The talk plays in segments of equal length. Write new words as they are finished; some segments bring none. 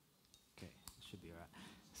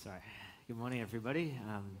Sorry. Good morning, everybody.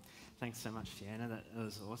 Thanks so much, Fiona. That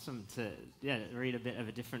was awesome to read a bit of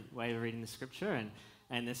a different way of reading the scripture,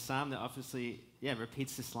 and this psalm that obviously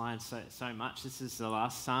repeats this line so much. This is the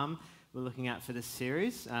last psalm we're looking at for this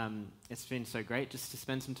series. It's been so great just to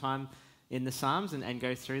spend some time in the psalms and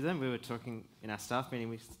go through them. We were talking in our staff meeting.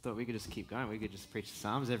 We thought we could just keep going. We could just preach the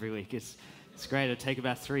psalms every week. It's great. It'd take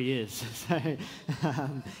about 3 years. So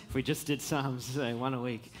if we just did psalms, so one a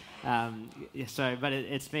week. But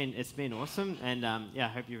it's been awesome, and I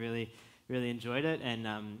hope you really enjoyed it,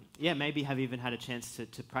 and maybe have even had a chance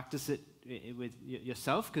to practice it with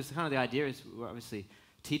yourself, because kind of the idea is we're obviously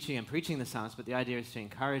teaching and preaching the psalms, but the idea is to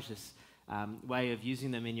encourage this way of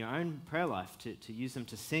using them in your own prayer life, to use them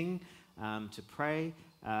to sing, to pray,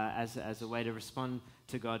 as a way to respond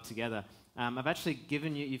to God together. I've actually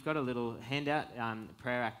given you've got a little handout,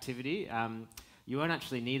 prayer activity. You won't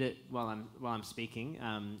actually need it while I'm speaking.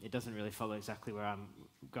 It doesn't really follow exactly where I'm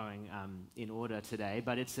going in order today,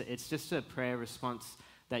 but it's just a prayer response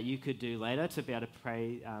that you could do later to be able to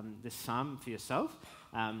pray this psalm for yourself.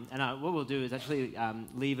 What we'll do is actually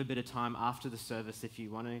leave a bit of time after the service if you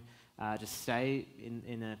want to just stay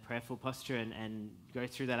in a prayerful posture and go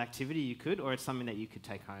through that activity. You could, or it's something that you could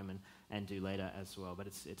take home and do later as well. But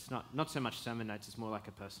it's not so much sermon notes, it's more like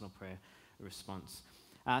a personal prayer response.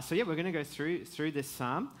 We're going to go through this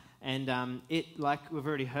psalm, and it, like we've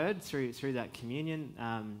already heard through that communion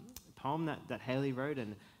poem that Haley wrote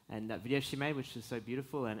and that video she made, which is so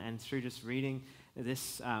beautiful, and through just reading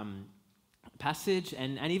this passage,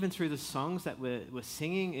 and even through the songs that we're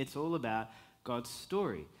singing, it's all about God's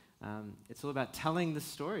story. It's all about telling the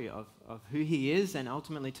story of who he is, and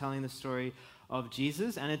ultimately telling the story of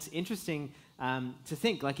Jesus. And it's interesting to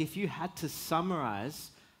think, like, if you had to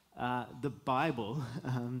summarize the Bible,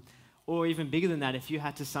 or even bigger than that, if you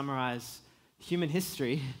had to summarize human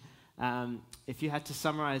history, if you had to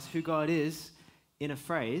summarize who God is in a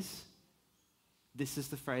phrase, this is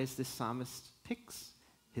the phrase this psalmist picks: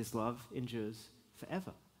 his love endures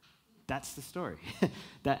forever. That's the story.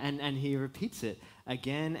 and he repeats it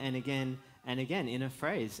again and again and again in a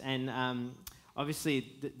phrase. And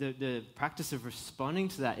obviously, the practice of responding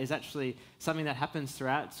to that is actually something that happens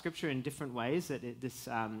throughout Scripture in different ways. This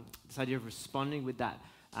idea of responding with that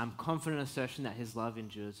confident assertion that his love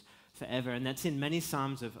endures forever. And that's in many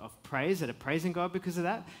psalms of praise that are praising God because of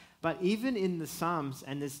that. But even in the psalms,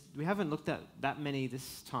 and we haven't looked at that many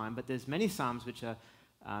this time, but there's many psalms which are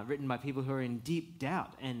written by people who are in deep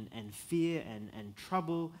doubt and fear and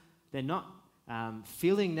trouble. They're not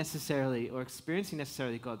feeling necessarily or experiencing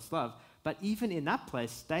necessarily God's love, but even in that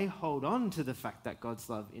place, they hold on to the fact that God's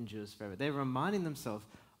love endures forever. They're reminding themselves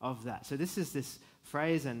of that. So this is this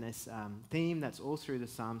phrase and this theme that's all through the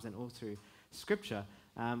Psalms and all through Scripture.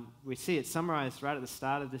 We see it summarized right at the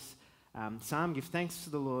start of this psalm. Give thanks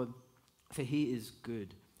to the Lord, for he is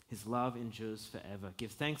good. His love endures forever.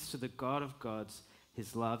 Give thanks to the God of gods.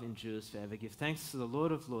 His love endures forever. Give thanks to the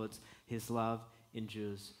Lord of lords. His love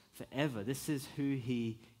endures forever. This is who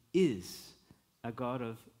he is, a God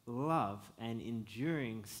of love and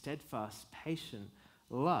enduring, steadfast, patient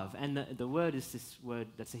love. And the word is this word,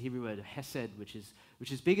 that's a Hebrew word, hesed, which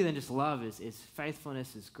is bigger than just love, is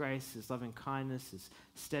faithfulness, is grace, is loving kindness, is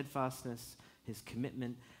steadfastness, his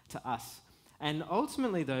commitment to us. And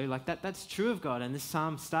ultimately, though, like that's true of God. And this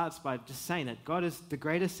psalm starts by just saying that God is the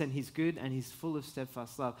greatest and he's good and he's full of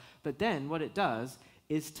steadfast love. But then what it does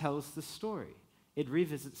is tells the story. It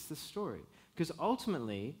revisits the story. Because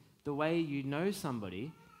ultimately, the way you know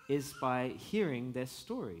somebody is by hearing their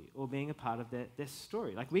story or being a part of their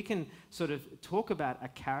story. Like, we can sort of talk about a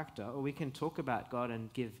character, or we can talk about God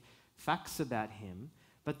and give facts about him,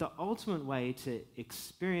 but the ultimate way to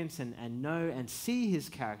experience and know and see his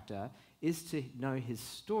character is to know his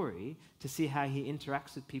story, to see how he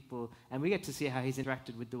interacts with people, and we get to see how he's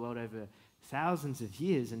interacted with the world over thousands of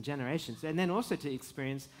years and generations, and then also to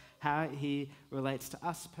experience how he relates to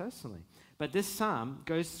us personally. But this psalm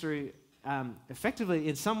goes through effectively,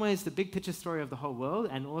 in some ways, the big picture story of the whole world,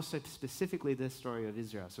 and also specifically the story of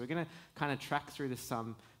Israel. So we're going to kind of track through this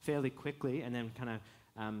psalm fairly quickly, and then kind of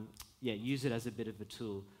use it as a bit of a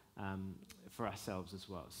tool for ourselves as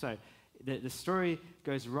well. So the story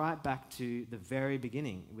goes right back to the very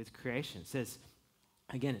beginning with creation. It says,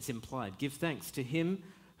 again, it's implied, give thanks to him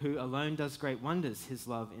who alone does great wonders. His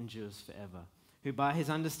love endures forever. Who by his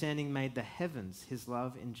understanding made the heavens. His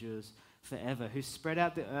love endures forever. Who spread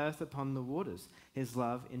out the earth upon the waters. His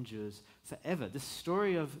love endures forever. The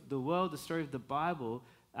story of the world, the story of the Bible,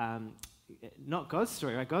 not God's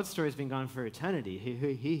story, right? God's story has been going for eternity.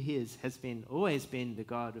 Has always been the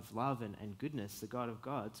God of love and goodness, the God of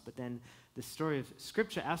gods. But then the story of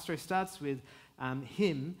Scripture, our story starts with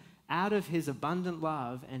him, out of his abundant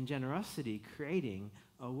love and generosity, creating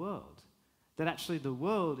a world. That actually the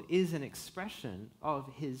world is an expression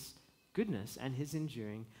of his goodness and his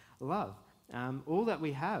enduring love. All that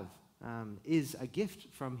we have is a gift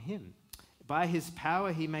from him. By his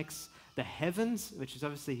power, he makes the heavens, which is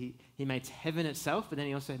obviously he makes heaven itself, but then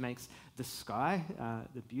he also makes the sky,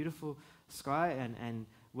 the beautiful sky and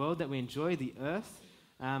world that we enjoy, the earth,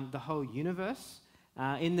 the whole universe.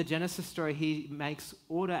 In the Genesis story, he makes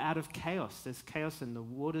order out of chaos. There's chaos in the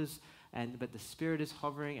waters, but the Spirit is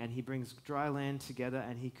hovering, and he brings dry land together,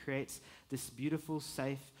 and he creates this beautiful,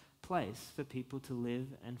 safe place for people to live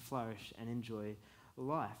and flourish and enjoy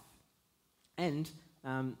life. And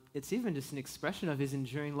it's even just an expression of his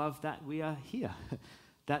enduring love that we are here,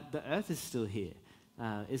 that the earth is still here.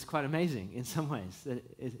 Is quite amazing in some ways.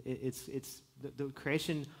 The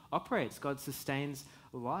creation operates. God sustains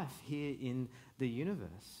life here in the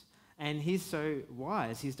universe. And he's so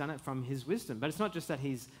wise, he's done it from his wisdom. But it's not just that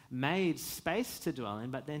he's made space to dwell in,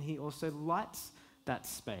 but then he also lights that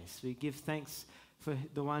space. We give thanks for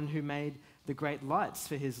the one who made the great lights,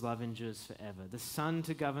 for his love endures forever. The sun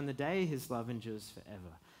to govern the day, his love endures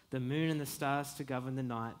forever. The moon and the stars to govern the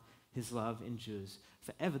night, his love endures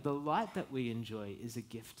forever. The light that we enjoy is a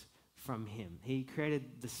gift from him. He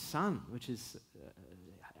created the sun, which is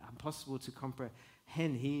impossible to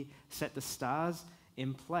comprehend. He set the stars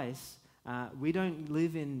in place. We don't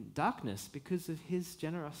live in darkness because of his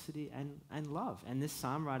generosity and love. And this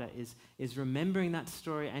psalm writer is remembering that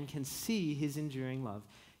story and can see his enduring love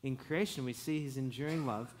in creation. We see his enduring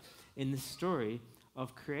love in the story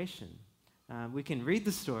of creation. We can read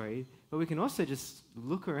the story, but we can also just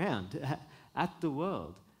look around at the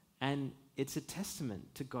world, and it's a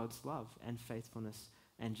testament to God's love and faithfulness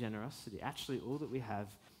and generosity. Actually, all that we have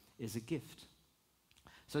is a gift.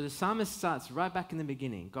 So the psalmist starts right back in the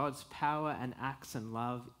beginning. God's power and acts and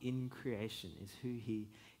love in creation is who he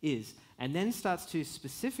is. And then starts to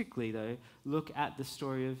specifically, though, look at the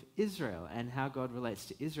story of Israel and how God relates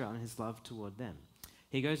to Israel and his love toward them.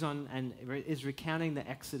 He goes on and is recounting the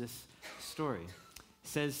Exodus story. He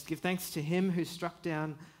says, "Give thanks to him who struck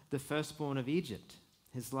down the firstborn of Egypt.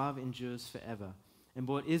 His love endures forever. And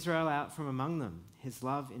brought Israel out from among them. His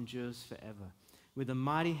love endures forever. With a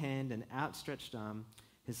mighty hand and outstretched arm,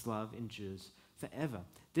 his love endures forever."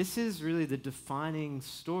 This is really the defining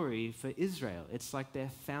story for Israel. It's like their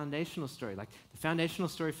foundational story. Like the foundational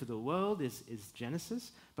story for the world is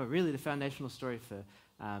Genesis, but really the foundational story for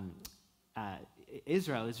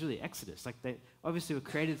Israel is really Exodus. Like they obviously were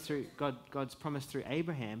created through God's promise through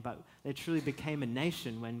Abraham, but they truly became a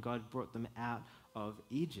nation when God brought them out of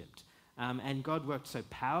Egypt. And God worked so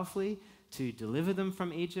powerfully to deliver them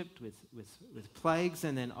from Egypt with plagues,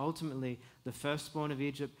 and then ultimately the firstborn of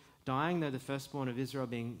Egypt dying, though the firstborn of Israel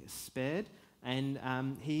being spared. And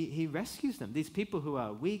he rescues them. These people who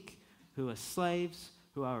are weak, who are slaves,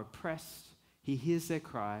 who are oppressed, he hears their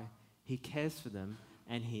cry, he cares for them,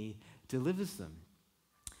 and he delivers them.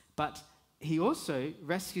 But he also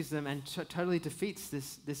rescues them and totally defeats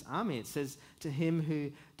this army. It says, "To him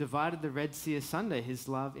who divided the Red Sea asunder, his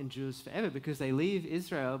love endures forever," because they leave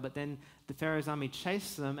Israel, but then the Pharaoh's army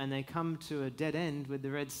chase them, and they come to a dead end with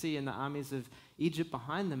the Red Sea and the armies of Egypt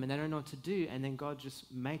behind them, and they don't know what to do, and then God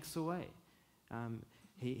just makes a way.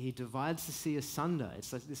 He divides the sea asunder.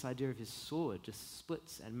 It's like this idea of his sword just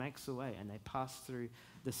splits and makes a way, and they pass through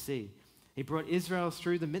the sea. He brought Israel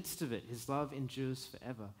through the midst of it. His love endures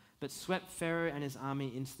forever. But swept Pharaoh and his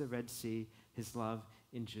army into the Red Sea. His love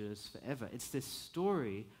endures forever. It's this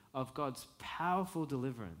story of God's powerful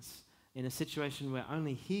deliverance in a situation where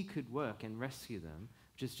only he could work and rescue them,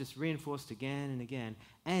 which is just reinforced again and again,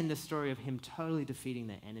 and the story of him totally defeating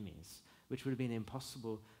their enemies, which would have been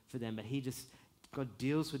impossible for them, but God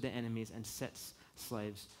deals with their enemies and sets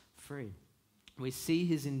slaves free. We see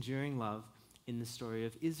his enduring love in the story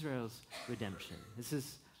of Israel's redemption. This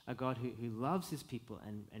is a God who loves his people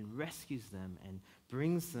and rescues them and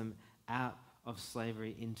brings them out of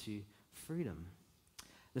slavery into freedom.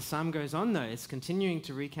 The psalm goes on, though. It's continuing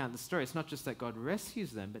to recount the story. It's not just that God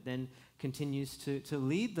rescues them, but then continues to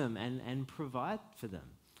lead them and provide for them.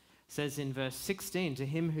 It says in verse 16, "To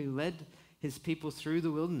him who led his people through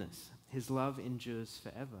the wilderness, his love endures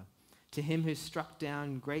forever. To him who struck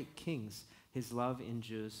down great kings, his love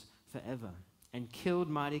endures forever. And killed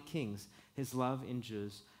mighty kings, his love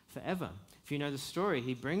endures forever. If you know the story,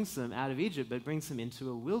 he brings them out of Egypt, but brings them into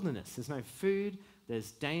a wilderness. There's no food,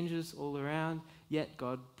 there's dangers all around, yet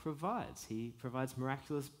God provides. He provides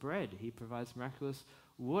miraculous bread. He provides miraculous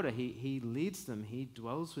water. He leads them. He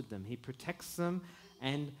dwells with them. He protects them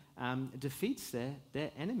and defeats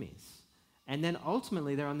their enemies. And then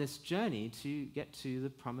ultimately they're on this journey to get to the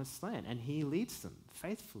promised land, and he leads them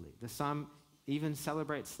faithfully. The psalm even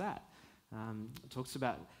celebrates that. It talks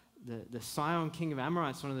about the Sihon, king of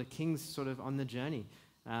Amorites, one of the kings sort of on the journey.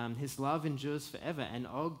 His love endures forever. And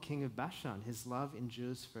Og, king of Bashan, his love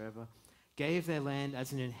endures forever. Gave their land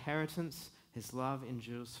as an inheritance. His love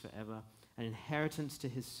endures forever. An inheritance to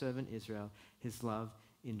his servant Israel. His love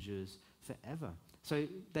endures forever. So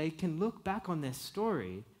they can look back on their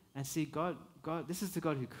story and see God, this is the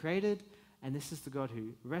God who created, and this is the God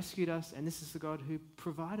who rescued us, and this is the God who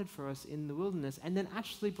provided for us in the wilderness, and then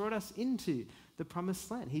actually brought us into the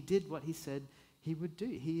promised land. He did what he said he would do.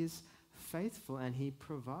 He is faithful and he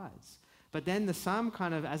provides. But then the psalm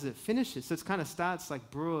kind of, as it finishes, so it kind of starts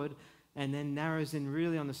like broad and then narrows in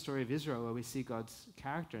really on the story of Israel, where we see God's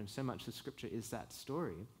character, and so much of Scripture is that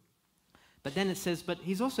story. But then it says, but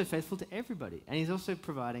he's also faithful to everybody, and he's also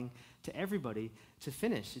providing to everybody to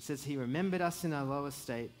finish. It says, he remembered us in our low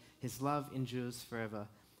estate. His love endures forever.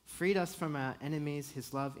 Freed us from our enemies.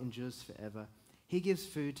 His love endures forever. He gives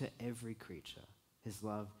food to every creature. His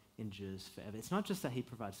love endures forever. It's not just that he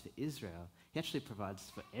provides for Israel. He actually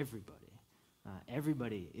provides for everybody.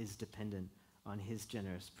 Everybody is dependent on his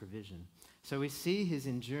generous provision. So we see his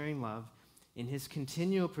enduring love in his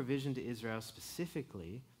continual provision to Israel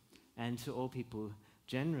specifically, and to all people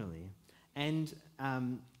generally. And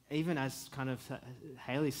even as kind of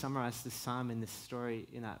Haley summarized this psalm in this story,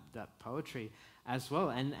 in that poetry as well.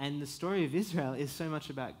 And the story of Israel is so much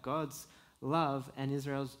about God's love and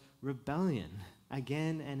Israel's rebellion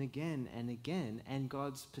again and again and again, and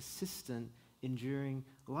God's persistent, enduring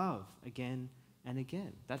love again and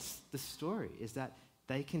again. That's the story, is that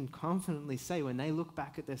they can confidently say, when they look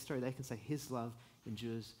back at their story, they can say, his love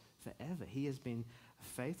endures forever. He has been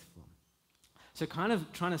faithful. So kind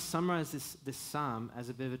of trying to summarize this psalm as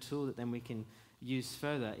a bit of a tool that then we can use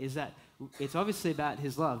further is that it's obviously about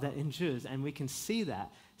his love that endures, and we can see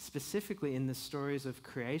that specifically in the stories of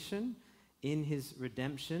creation, in his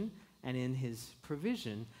redemption, and in his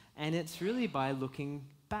provision. And it's really by looking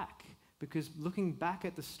back, because looking back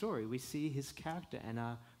at the story, we see his character and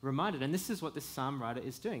are reminded. And this is what this psalm writer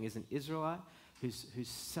is doing, is an Israelite who's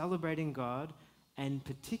celebrating God, and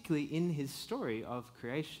particularly in his story of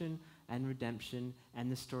creation and redemption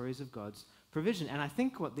and the stories of God's provision. And I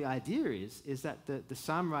think what the idea is that the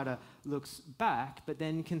psalm writer looks back, but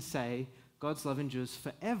then can say, God's love endures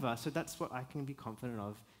forever, so that's what I can be confident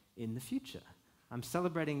of in the future. I'm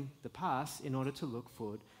celebrating the past in order to look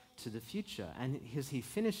forward to the future. And as he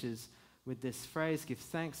finishes with this phrase, give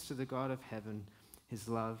thanks to the God of heaven, his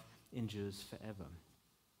love endures forever.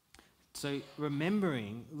 So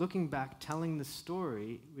remembering, looking back, telling the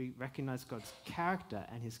story, we recognize God's character,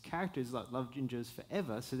 and his character is like love endures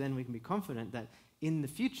forever, so then we can be confident that in the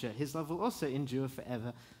future, his love will also endure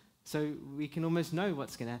forever, so we can almost know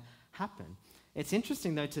what's going to happen. It's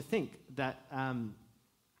interesting, though, to think that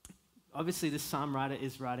obviously the psalm writer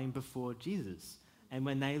is writing before Jesus, and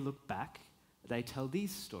when they look back, they tell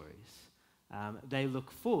these stories. They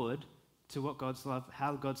look forward to what God's love,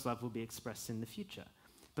 how God's love will be expressed in the future.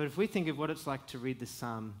 But if we think of what it's like to read this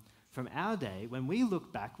psalm from our day, when we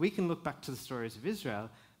look back, we can look back to the stories of Israel,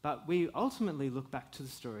 but we ultimately look back to the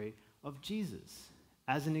story of Jesus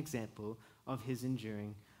as an example of his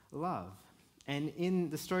enduring love. And in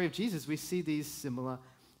the story of Jesus, we see these similar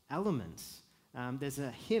elements. There's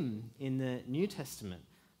a hymn in the New Testament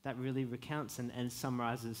that really recounts and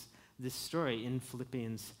summarizes this story in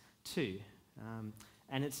Philippians 2.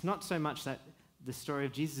 And it's not so much that the story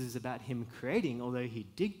of Jesus is about him creating, although he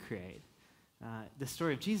did create. The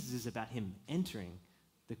story of Jesus is about him entering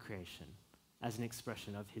the creation as an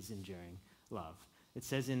expression of his enduring love. It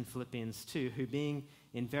says in Philippians 2, who being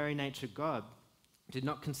in very nature God, did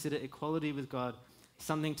not consider equality with God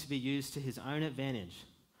something to be used to his own advantage.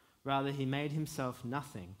 Rather, he made himself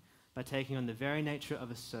nothing by taking on the very nature of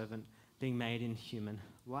a servant, being made in human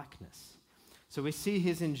likeness. So we see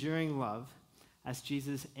his enduring love as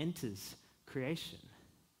Jesus enters creation.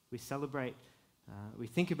 We celebrate,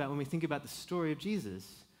 when we think about the story of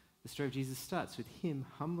Jesus, the story of Jesus starts with him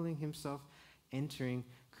humbling himself, entering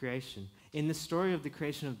creation. In the story of the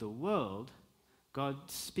creation of the world, God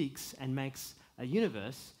speaks and makes a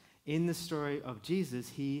universe. In the story of Jesus,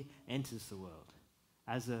 he enters the world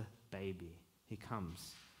as a baby. He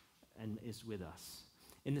comes and is with us.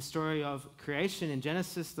 In the story of creation in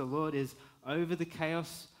Genesis, the Lord is over the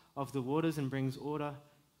chaos of the waters and brings order,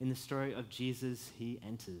 in the story of Jesus, he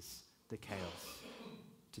enters the chaos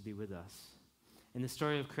to be with us. In the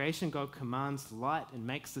story of creation, God commands light and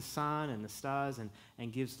makes the sun and the stars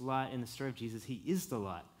and gives light. In the story of Jesus, he is the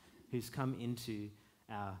light who's come into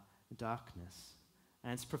our darkness.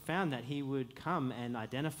 And it's profound that he would come and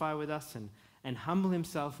identify with us and humble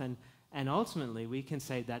himself. And ultimately, we can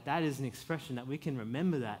say that that is an expression that we can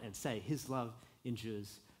remember that and say his love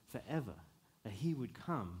endures forever. That he would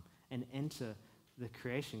come and enter the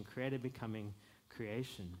creation, created becoming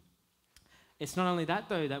creation. It's not only that,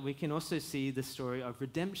 though, that we can also see the story of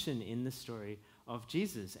redemption in the story of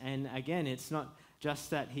Jesus. And again, it's not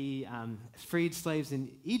just that he freed slaves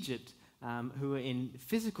in Egypt who were in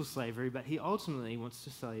physical slavery, but he ultimately wants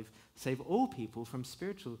to save all people from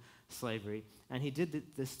spiritual slavery. And he did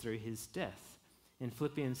this through his death. In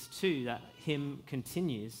Philippians 2, that hymn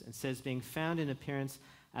continues and says, being found in appearance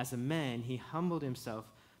as a man, he humbled himself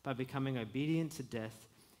by becoming obedient to death,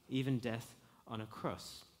 even death on a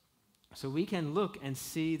cross. So we can look and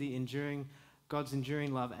see God's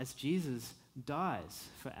enduring love as Jesus dies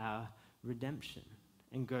for our redemption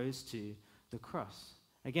and goes to the cross.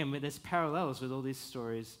 Again, there's parallels with all these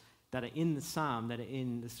stories that are in the psalm, that are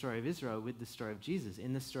in the story of Israel with the story of Jesus.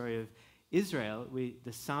 In the story of Israel,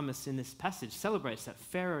 the psalmist in this passage celebrates that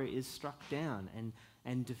Pharaoh is struck down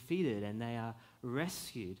and defeated, and they are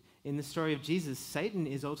rescued. In the story of Jesus, Satan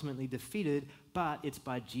is ultimately defeated, but it's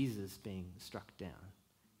by Jesus being struck down.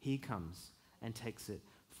 He comes and takes it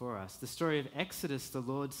for us. The story of Exodus, the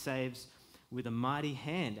Lord saves with a mighty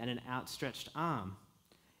hand and an outstretched arm.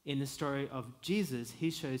 In the story of Jesus, he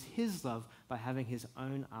shows his love by having his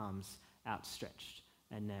own arms outstretched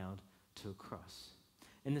and nailed to a cross.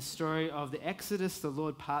 In the story of the Exodus, the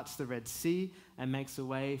Lord parts the Red Sea and makes a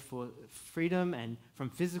way for freedom and from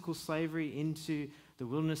physical slavery into the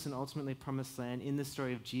wilderness and ultimately promised land. In the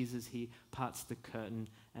story of Jesus, he parts the curtain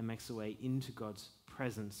and makes a way into God's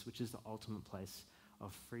presence, which is the ultimate place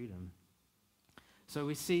of freedom. So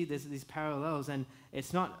we see there's these parallels, and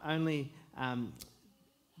it's not only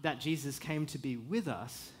that Jesus came to be with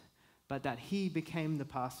us, but that he became the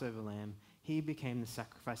Passover lamb, he became the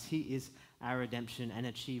sacrifice, he is our redemption and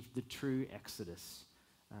achieved the true exodus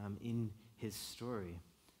in his story.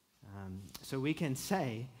 So we can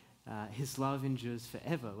say his love endures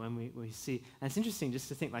forever when we see, and it's interesting just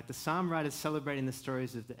to think, like the psalm writers celebrating the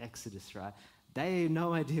stories of the Exodus, right? They have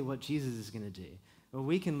no idea what Jesus is going to do. Well,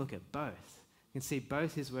 we can look at both. We can see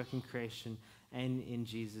both his work in creation and in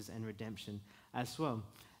Jesus and redemption as well.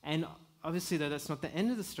 And obviously, though, that's not the end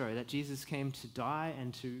of the story, that Jesus came to die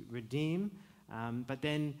and to redeem, but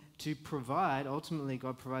then to provide. Ultimately,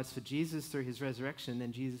 God provides for Jesus through his resurrection,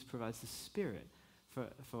 then Jesus provides the Spirit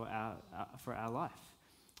for our life.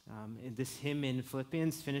 This hymn in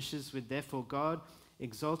Philippians finishes with, therefore God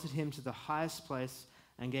exalted him to the highest place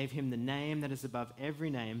and gave him the name that is above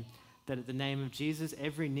every name, that at the name of Jesus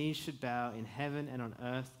every knee should bow in heaven and on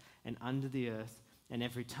earth and under the earth, and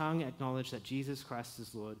every tongue acknowledge that Jesus Christ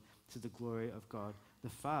is Lord, to the glory of God the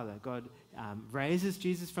Father. God raises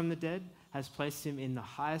Jesus from the dead, has placed him in the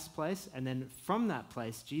highest place, and then from that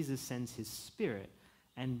place Jesus sends his Spirit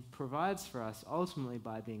and provides for us ultimately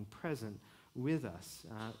by being present with us.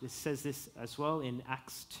 It says this as well in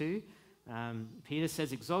Acts 2. Peter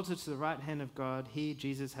says, exalted to the right hand of God, he,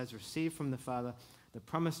 Jesus, has received from the Father the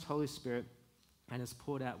promised Holy Spirit and has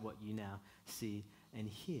poured out what you now see and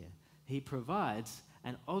hear. He provides,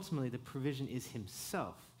 and ultimately the provision is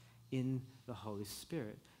himself in the Holy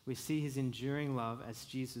Spirit. We see his enduring love as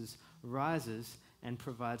Jesus rises and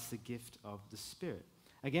provides the gift of the Spirit.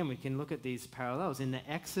 Again, we can look at these parallels. In the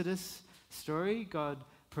Exodus story, God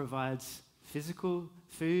provides physical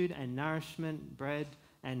food and nourishment, bread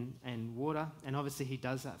and water, and obviously he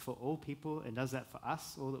does that for all people and does that for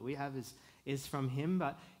us. All that we have is from him.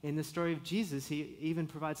 But in the story of Jesus, he even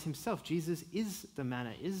provides himself. Jesus is the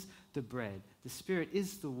manna, is the bread. The Spirit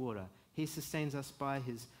is the water. He sustains us by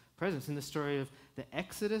his presence. In the story of the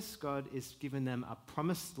Exodus, God is given them a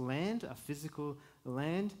promised land, a physical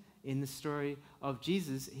land. In the story of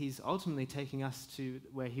Jesus, he's ultimately taking us to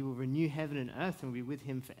where he will renew heaven and earth and be with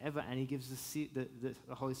him forever, and he gives the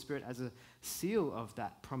Holy Spirit as a seal of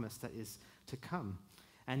that promise that is to come.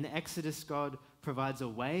 And the Exodus, God provides a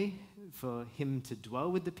way for him to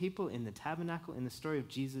dwell with the people in the tabernacle. In the story of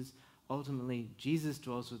Jesus, ultimately Jesus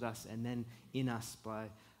dwells with us and then in us by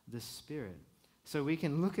the Spirit. So we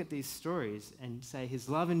can look at these stories and say his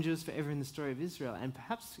love endures forever in the story of Israel, and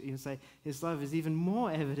perhaps you can say his love is even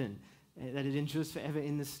more evident, that it endures forever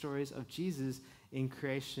in the stories of Jesus in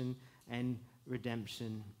creation and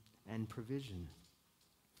redemption and provision.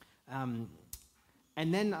 And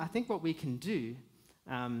then I think what we can do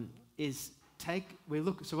So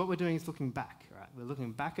what we're doing is looking back, right? We're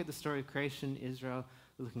looking back at the story of creation, Israel.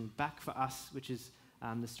 We're looking back for us, which is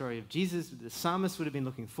the story of Jesus. The psalmist would have been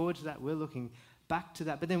looking forward to that. We're looking back to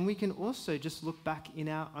that. But then we can also just look back in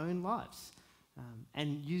our own lives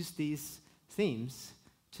and use these themes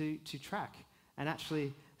to track and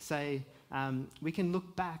actually say we can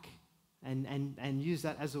look back and use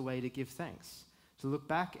that as a way to give thanks. To look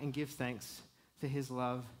back and give thanks for his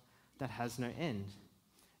love that has no end.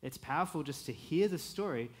 It's powerful just to hear the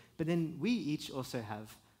story, but then we each also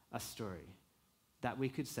have a story that we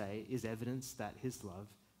could say is evidence that his love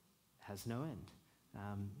has no end.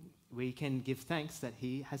 We can give thanks that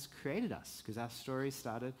he has created us, because our story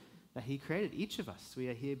started that he created each of us. We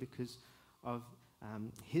are here because of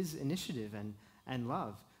his initiative and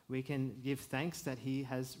love. We can give thanks that he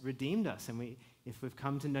has redeemed us, and if we've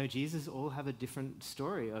come to know Jesus, all have a different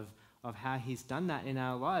story of how he's done that in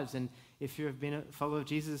our lives. And if you've been a follower of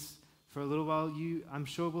Jesus for a little while, I'm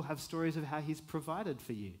sure will have stories of how he's provided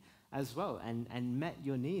for you as well and met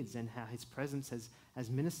your needs, and how his presence has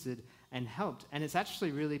ministered and helped. And it's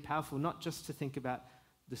actually really powerful not just to think about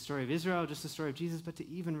the story of Israel, just the story of Jesus, but to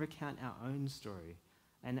even recount our own story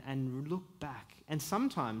and look back. And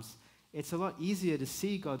sometimes it's a lot easier to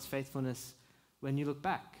see God's faithfulness when you look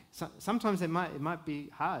back. Sometimes it might be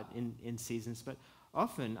hard in seasons, but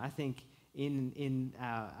often, I think, in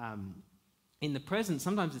the present,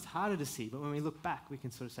 sometimes it's harder to see, but when we look back, we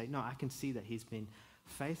can sort of say, no, I can see that he's been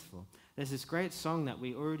faithful. There's this great song that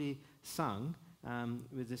we already sung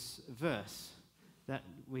with this verse that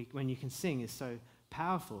when you can sing, is so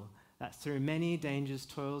powerful, that through many dangers,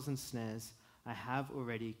 toils, and snares, I have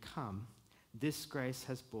already come. This grace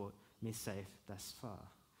has brought me safe thus far.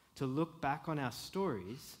 To look back on our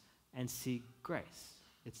stories and see grace.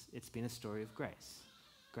 It's been a story of grace.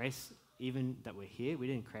 Grace, even that we're here, we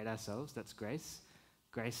didn't create ourselves, that's grace.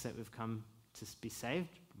 Grace that we've come to be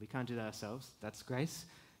saved, we can't do that ourselves, that's grace.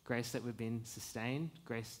 Grace that we've been sustained,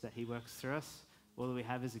 grace that he works through us. All that we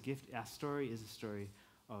have is a gift. Our story is a story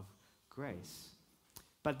of grace.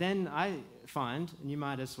 But then I find, and you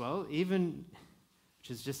might as well, even,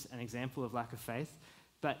 which is just an example of lack of faith,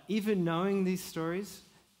 but even knowing these stories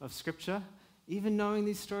of Scripture, even knowing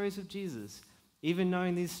these stories of Jesus, even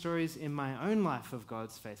knowing these stories in my own life of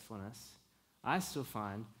God's faithfulness, I still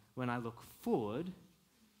find when I look forward,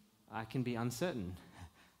 I can be uncertain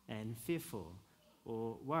and fearful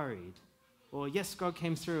or worried. Or yes, God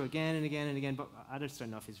came through again and again and again, but I just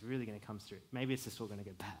don't know if he's really going to come through. Maybe it's just all going to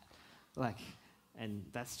go bad. And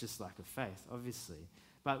that's just lack of faith, obviously.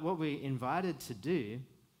 But what we're invited to do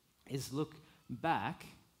is look back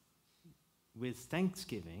with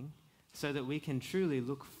thanksgiving so that we can truly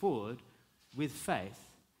look forward with faith,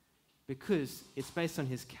 because it's based on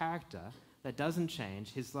his character that doesn't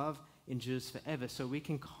change. His love endures forever, so we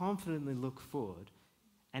can confidently look forward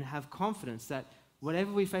and have confidence that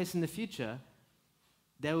whatever we face in the future,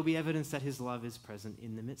 there will be evidence that his love is present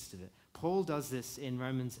in the midst of it. Paul does this in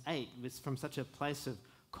Romans 8 from such a place of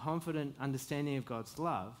confident understanding of God's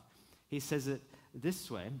love. He says it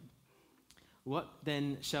this way: what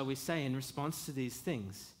then shall we say in response to these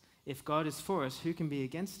things? If God is for us, who can be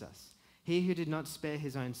against us? He who did not spare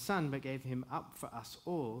his own son, but gave him up for us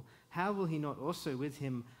all, how will he not also with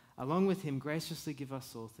him, along with him, graciously give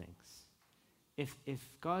us all things? If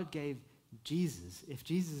God gave Jesus, if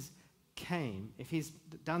Jesus came, if he's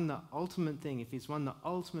done the ultimate thing, if he's won the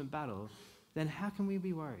ultimate battle, then how can we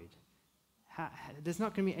be worried? There's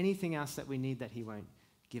not going to be anything else that we need that he won't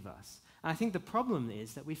give us. And I think the problem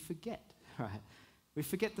is that we forget, right? We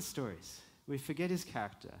forget the stories. We forget his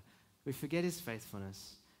character. We forget his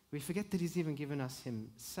faithfulness. We forget that he's even given us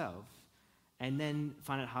himself, and then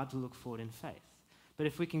find it hard to look forward in faith. But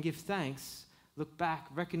if we can give thanks, look back,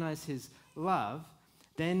 recognize his love,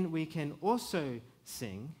 then we can also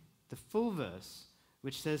sing the full verse,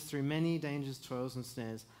 which says, through many dangers, toils, and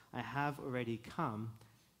snares, I have already come.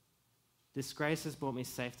 This grace has brought me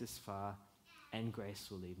safe this far, and grace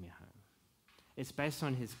will lead me home. It's based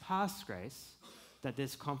on his past grace that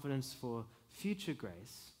there's confidence for future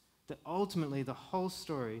grace, that ultimately the whole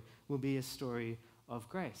story will be a story of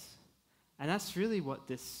grace. And that's really what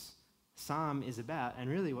this psalm is about, and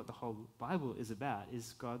really what the whole Bible is about,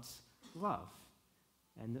 is God's love.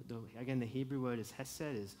 And again, the Hebrew word is hesed,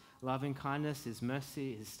 is loving kindness, his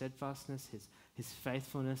mercy, his steadfastness, his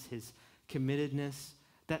faithfulness, his committedness.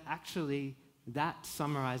 That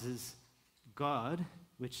summarizes God,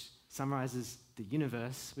 which summarizes the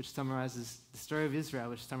universe, which summarizes the story of Israel,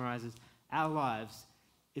 which summarizes our lives,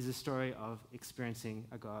 is a story of experiencing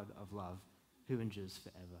a God of love who endures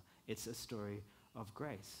forever. It's a story of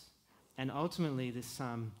grace. And ultimately, this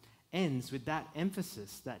psalm ends with that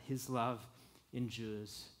emphasis that his love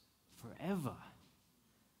endures forever.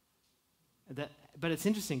 But it's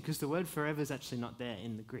interesting because the word forever is actually not there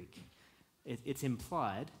in the Greek. It's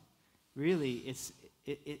implied. Really,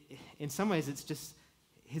 in some ways it's just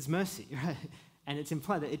his mercy, right? And it's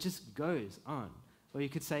implied that it just goes on. Or you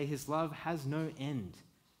could say his love has no end.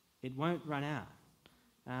 It won't run out.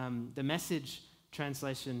 The Message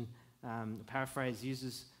translation, paraphrase,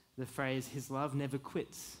 uses the phrase, his love never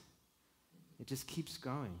quits. It just keeps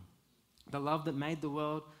going. The love that made the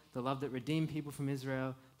world, the love that redeemed people from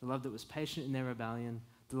Israel, the love that was patient in their rebellion,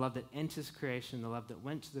 the love that enters creation, the love that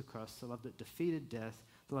went to the cross, the love that defeated death,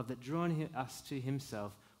 the love that drawn us to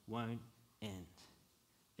himself won't end.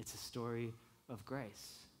 It's a story of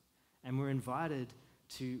grace. And we're invited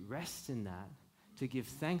to rest in that, to give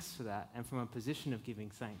thanks for that, and from a position of giving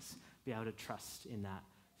thanks, be able to trust in that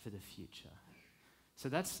for the future. So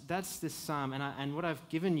that's this psalm, and what I've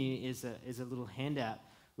given you is a little handout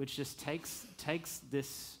which just takes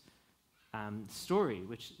this story,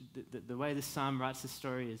 which the way this psalm writes the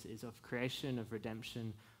story is of creation, of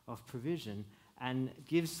redemption, of provision, and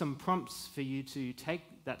gives some prompts for you to take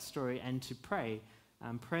that story and to pray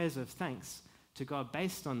prayers of thanks to God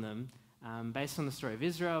based on them, based on the story of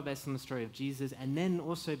Israel, based on the story of Jesus, and then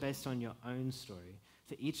also based on your own story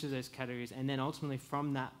for each of those categories, and then ultimately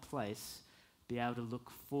from that place be able to look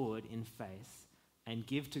forward in faith and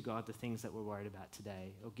give to God the things that we're worried about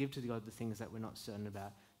today, or give to God the things that we're not certain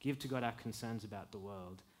about, give to God our concerns about the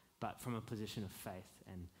world, but from a position of faith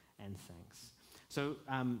and thanks. So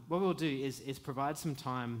what we'll do is provide some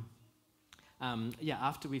time,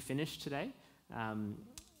 after we finish today.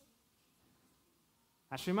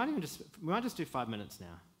 Actually, we might just do 5 minutes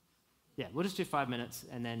now. Yeah, we'll just do 5 minutes,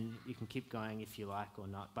 and then you can keep going if you like or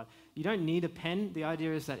not. But you don't need a pen. The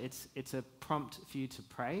idea is that it's a prompt for you to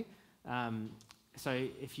pray. So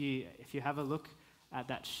if you have a look at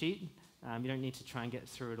that sheet, you don't need to try and get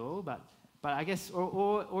through it all. But I guess,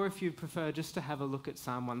 or if you prefer, just to have a look at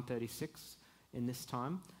Psalm 136 in this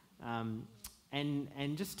time,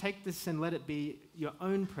 and just take this and let it be your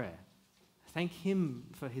own prayer. Thank him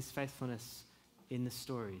for his faithfulness in the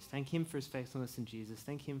stories. Thank him for his faithfulness in Jesus.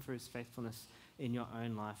 Thank him for his faithfulness in your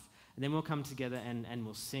own life. And then we'll come together and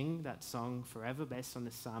we'll sing that song forever based on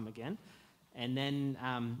this psalm again. And then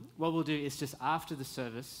what we'll do is just after the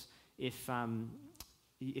service, if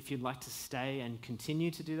you'd like to stay and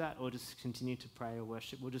continue to do that, or just continue to pray or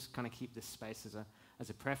worship, we'll just kind of keep this space as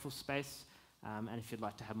a prayerful space. And if you'd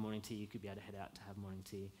like to have morning tea, you could be able to head out to have morning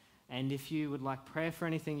tea. And if you would like prayer for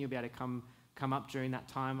anything, you'll be able to come up during that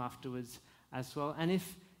time afterwards as well. And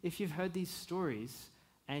if you've heard these stories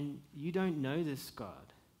and you don't know this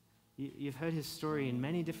God, you've heard his story in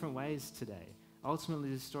many different ways today. Ultimately,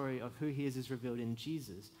 the story of who he is revealed in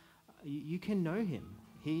Jesus. You can know him.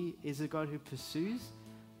 He is a God who pursues.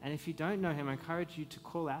 And if you don't know him, I encourage you to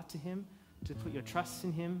call out to him, to put your trust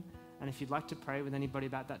in him. And if you'd like to pray with anybody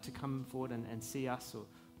about that, to come forward and see us or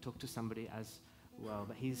talk to somebody as well.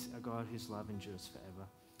 But he's a God whose love endures forever.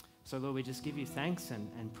 So Lord, we just give you thanks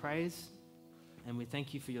and praise. And we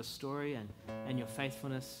thank you for your story and your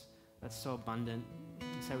faithfulness that's so abundant.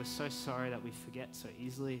 We say we're so sorry that we forget so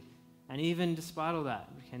easily. And even despite all that,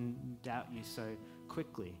 we can doubt you so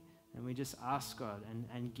quickly. And we just ask God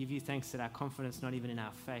and give you thanks that our confidence, not even in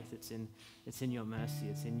our faith, it's in your mercy,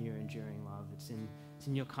 it's in your enduring love, it's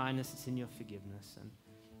in your kindness, it's in your forgiveness. And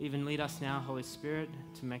even lead us now, Holy Spirit,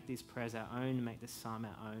 to make these prayers our own, to make this psalm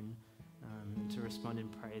our own, to respond in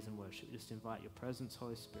praise and worship. Just invite your presence,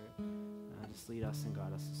 Holy Spirit. Just lead us and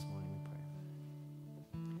guide us this morning, we pray.